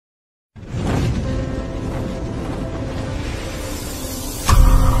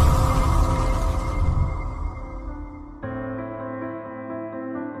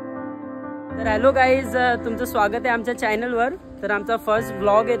तर hello guys, तुमचं स्वागत आहे आमच्या चॅनलवर। तर आमचा फर्स्ट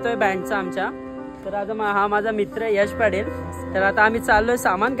व्लॉग येतोय बँडचा आमच्या। तर आता हा माझा मित्र यश पाटील। तर आता आम्ही चाललोय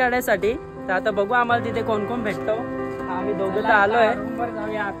सामान काढायसाठी। तर आता बघू आम्हाला तिथे कोण कोण भेटतो। आम्ही दोघं तर आलोय।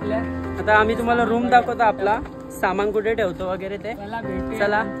 आता आम्ही तुम्हाला रूम दाखवतो, आपला सामान कुठे ठेवतो वगैरे ते।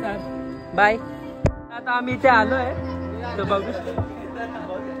 चला बाय। आता आम्ही इथे आलोय, तर बघू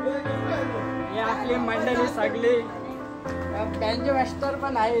हे आपली मंडळी सगळी त्यांचे मास्टर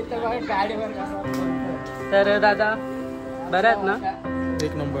पण आहे इथे गाडीवर। तर दादा बरं आहेत ना?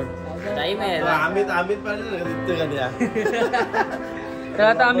 एक नंबर टाइम आहे। तर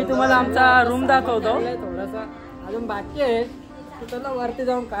आता आम्ही तुम्हाला आमचा रूम दाखवतो। थोडासा अजून बाकी आहे, चला वरती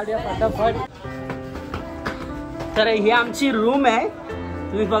जाऊन काढूया फटाफट। तर ही आमची रूम आहे,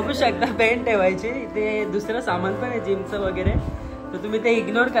 तुम्ही बघू शकता। पेन ठेवायची, इथे दुसरं सामान पण आहे जिमचं वगैरे, तर तुम्ही ते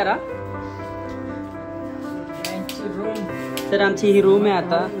इग्नोर करा। तर आमची ही रूम आहे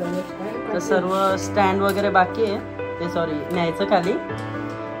आता। तर सर्व स्टँड वगैरे बाकी आहे, ते सॉरी न्यायचं खाली।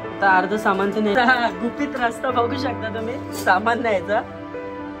 आता अर्ध सामान तर नाही, गुपित रस्ता बघू शकता तुम्ही, सामान न्यायचं।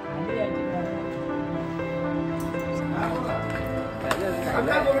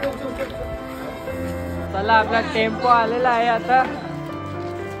 चला आपला टेम्पो आलेला आहे आता।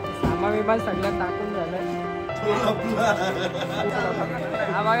 सामान विमान सगळं टाकून झालं।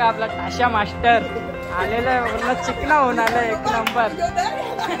 हा बघा आपला ताशा मास्टर आलेला आहे, पूर्ण चिकना होऊन आला एक नंबर।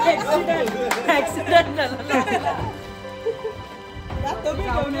 ऍक्सिडेंट झाला।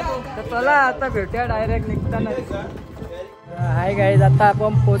 तर चला आता भेटूया डायरेक्ट निघताना। हाय गाईज, आता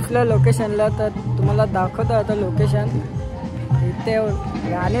आपण पोचलो लोकेशनला। तर तुम्हाला दाखवतो आता लोकेशन। इथे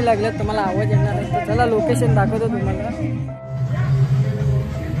गाणे लागले, तुम्हाला आवाज येणार नाही, तर चला लोकेशन दाखवतो तुम्हाला।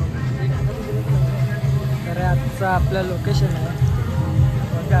 तर आजचं आपलं लोकेशन आहे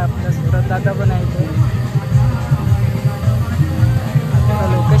बघा, आपलं सुरत दादा पण आहे इथे।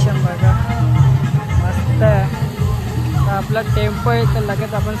 आपलं लोकेशन बघा, मस्त आहे। तर आपला टेम्पो आहे, तर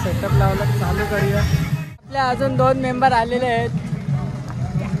लगेच आपण सेटअप लावला, चालू करूया। आपले अजून 2 मेंबर आलेले आहेत।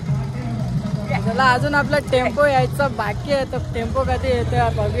 चला अजून आपला टेम्पो यायचा बाकी आहे, तर टेम्पो कधी येतो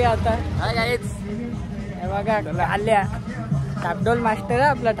बघूया आता। हे बघा आल्या, ढापढोल मास्टर आहे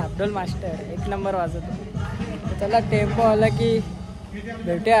आपला, ढापढोल मास्टर एक नंबर वाजवतो। चला टेम्पो आला की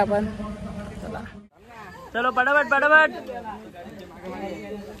भेटूया आपण। चला चलो पटापट पटापट,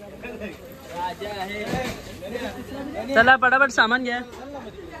 चला पटापट सामान घ्या।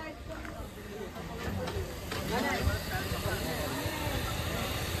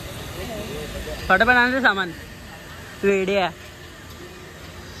 फटाफट आणले सामान, रेडी आहे।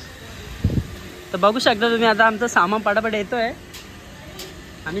 तर बघू शकता तुम्ही, आता आमचं सामान पटापट येतोय,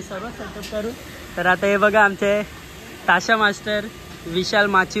 आम्ही सर्व सेटअप करू। तर आता हे बघा आमचे ताशा मास्टर विशाल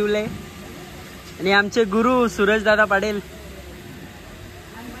माचिवले आणि आमचे गुरु सूरज दादा पाटील,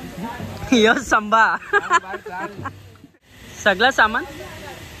 यश संभा। सगळं सामान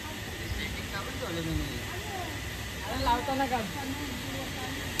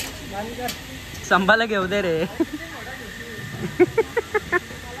संभाला घेऊ दे रे।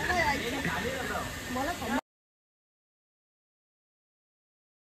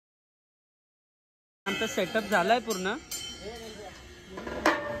 आमचा सेटअप झालाय पूर्ण।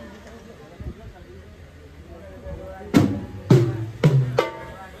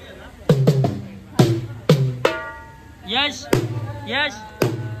 यश यश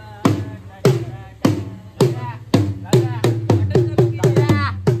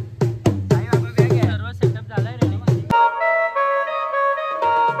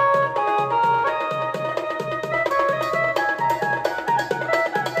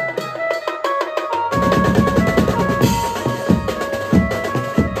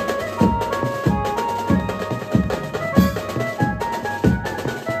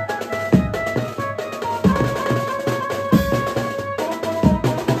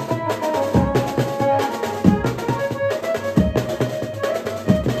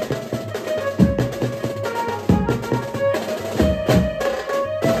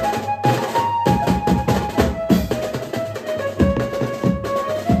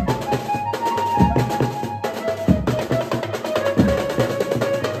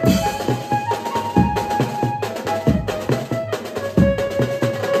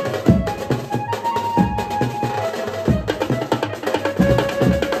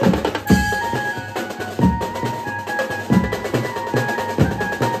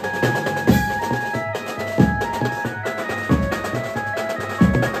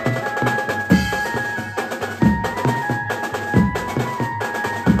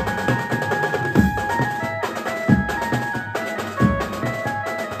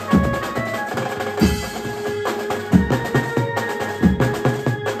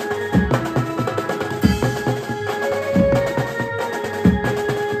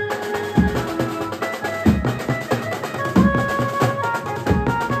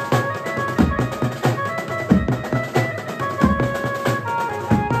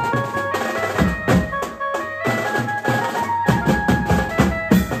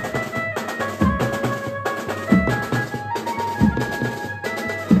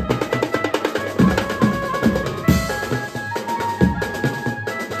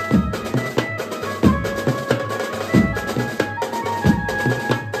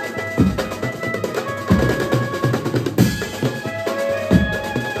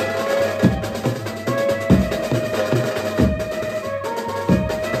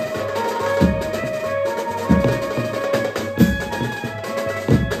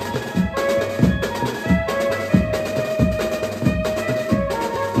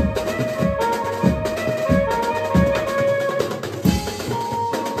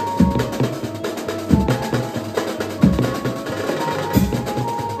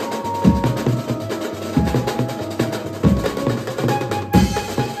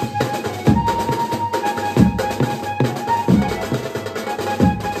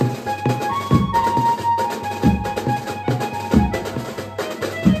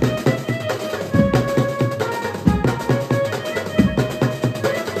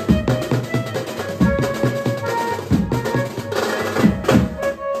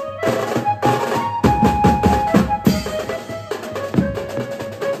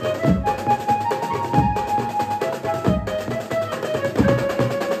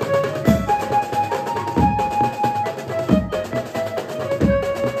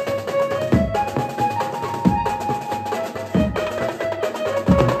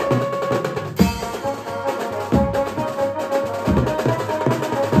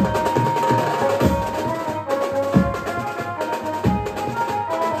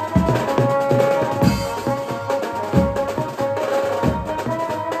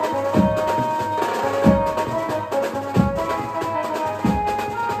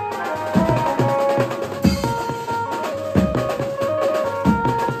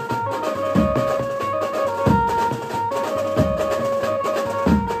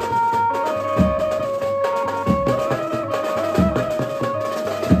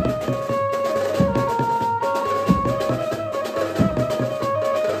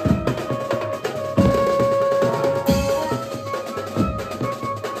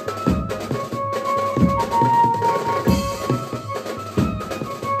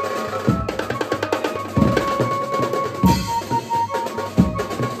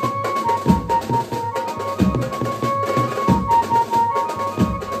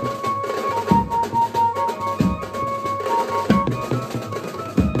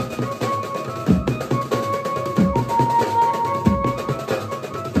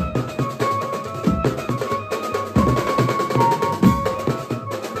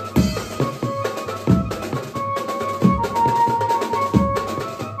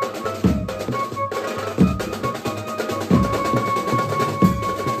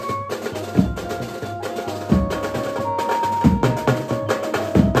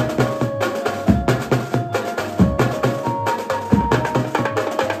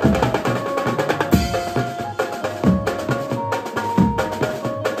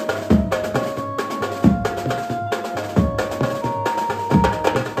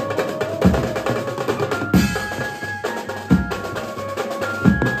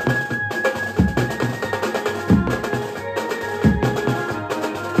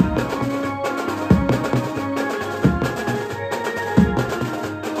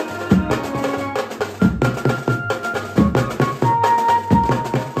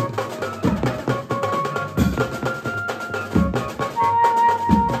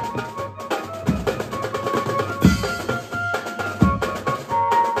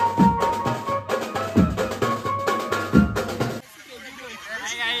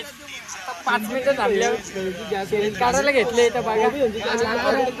 5 मिनिटं थांबल्यावर काढायला घेतले इथं बघा.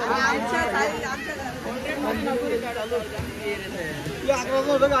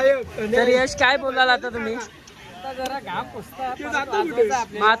 तर यश काय बोलाल आता तुम्ही? आता जरा घाम पुसतात.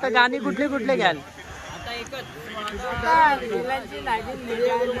 मग आता गाणी कुठले कुठले घ्याल?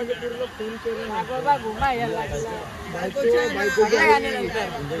 बाबा घुमा यायला लागला.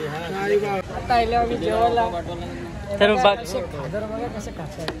 आता आल्यावर मी जेवायला. तर कसं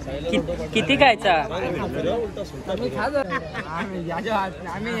खातात किती खायचा? आम्ही खा जरा.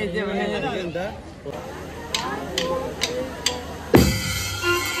 आम्ही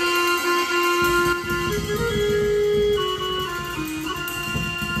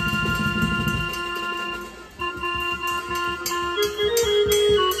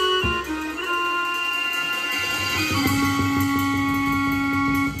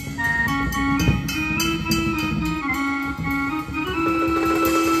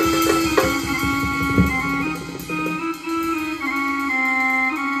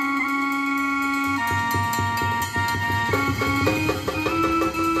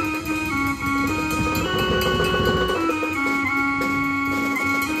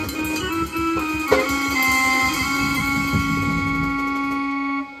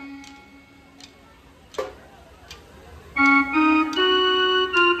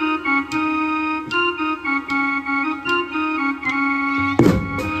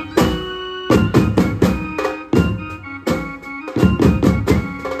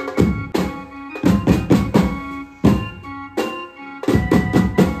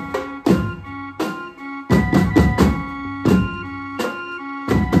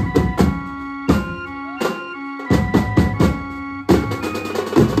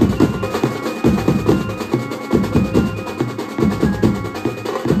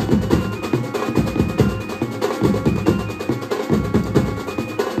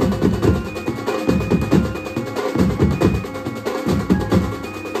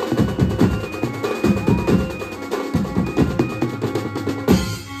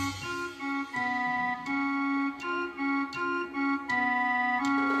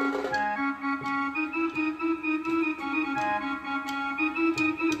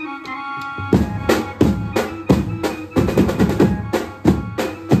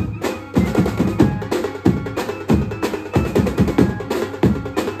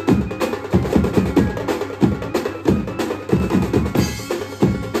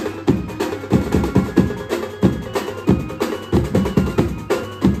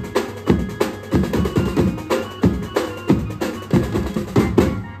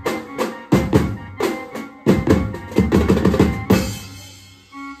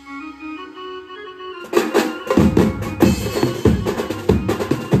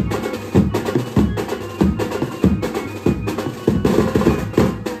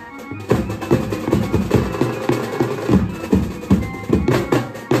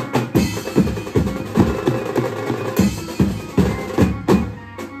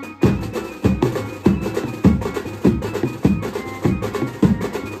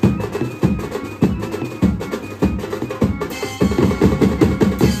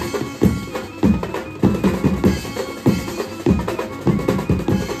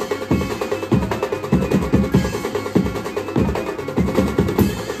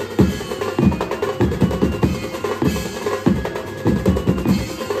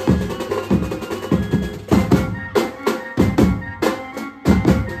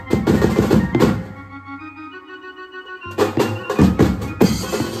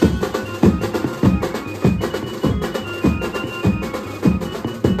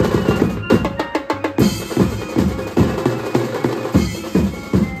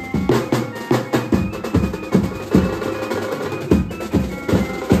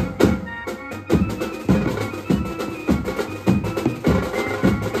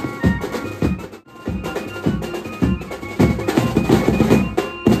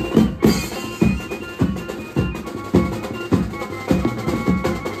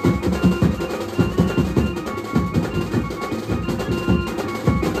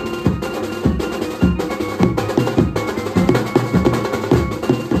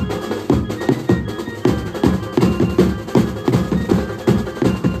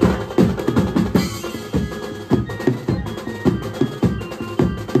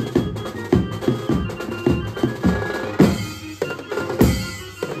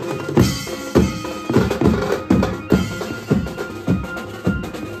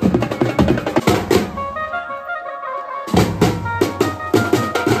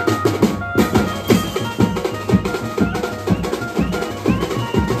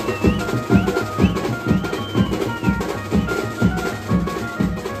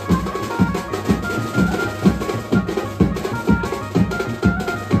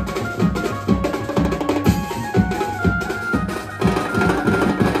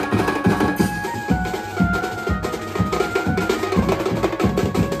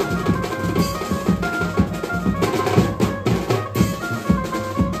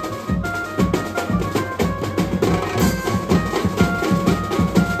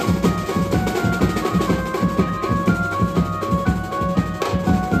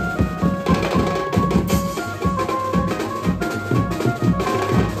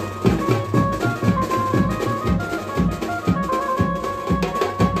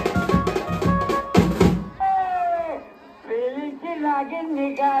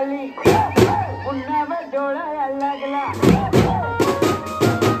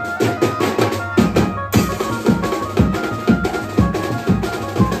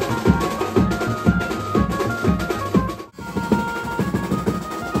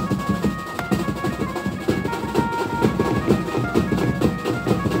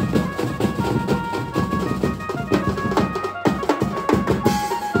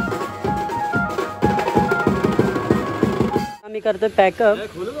करतो पॅकअप.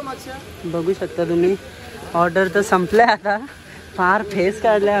 बघू शकता तुम्ही ऑर्डर तर संपल्या आता. फार फेस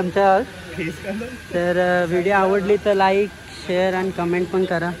काढलाय आमच्यावर. तर व्हिडिओ आवडली तर लाईक शेअर आणि कमेंट पण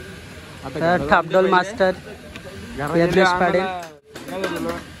करा. तर थापडोल मास्टर यश पाडेल.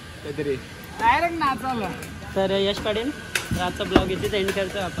 तर यश पाडेल आजचा ब्लॉग इथेच एंड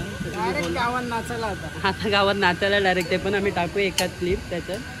करतो आपण. गावात नाचायला आता गावात नाचायला डायरेक्ट ते पण आम्ही टाकू एकाच क्लिप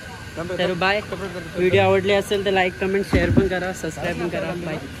त्याच्यात. तर बाय. व्हिडिओ आवडली असेल तर लाईक कमेंट शेअर पण करा सबस्क्राईब पण करा.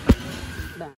 बाय.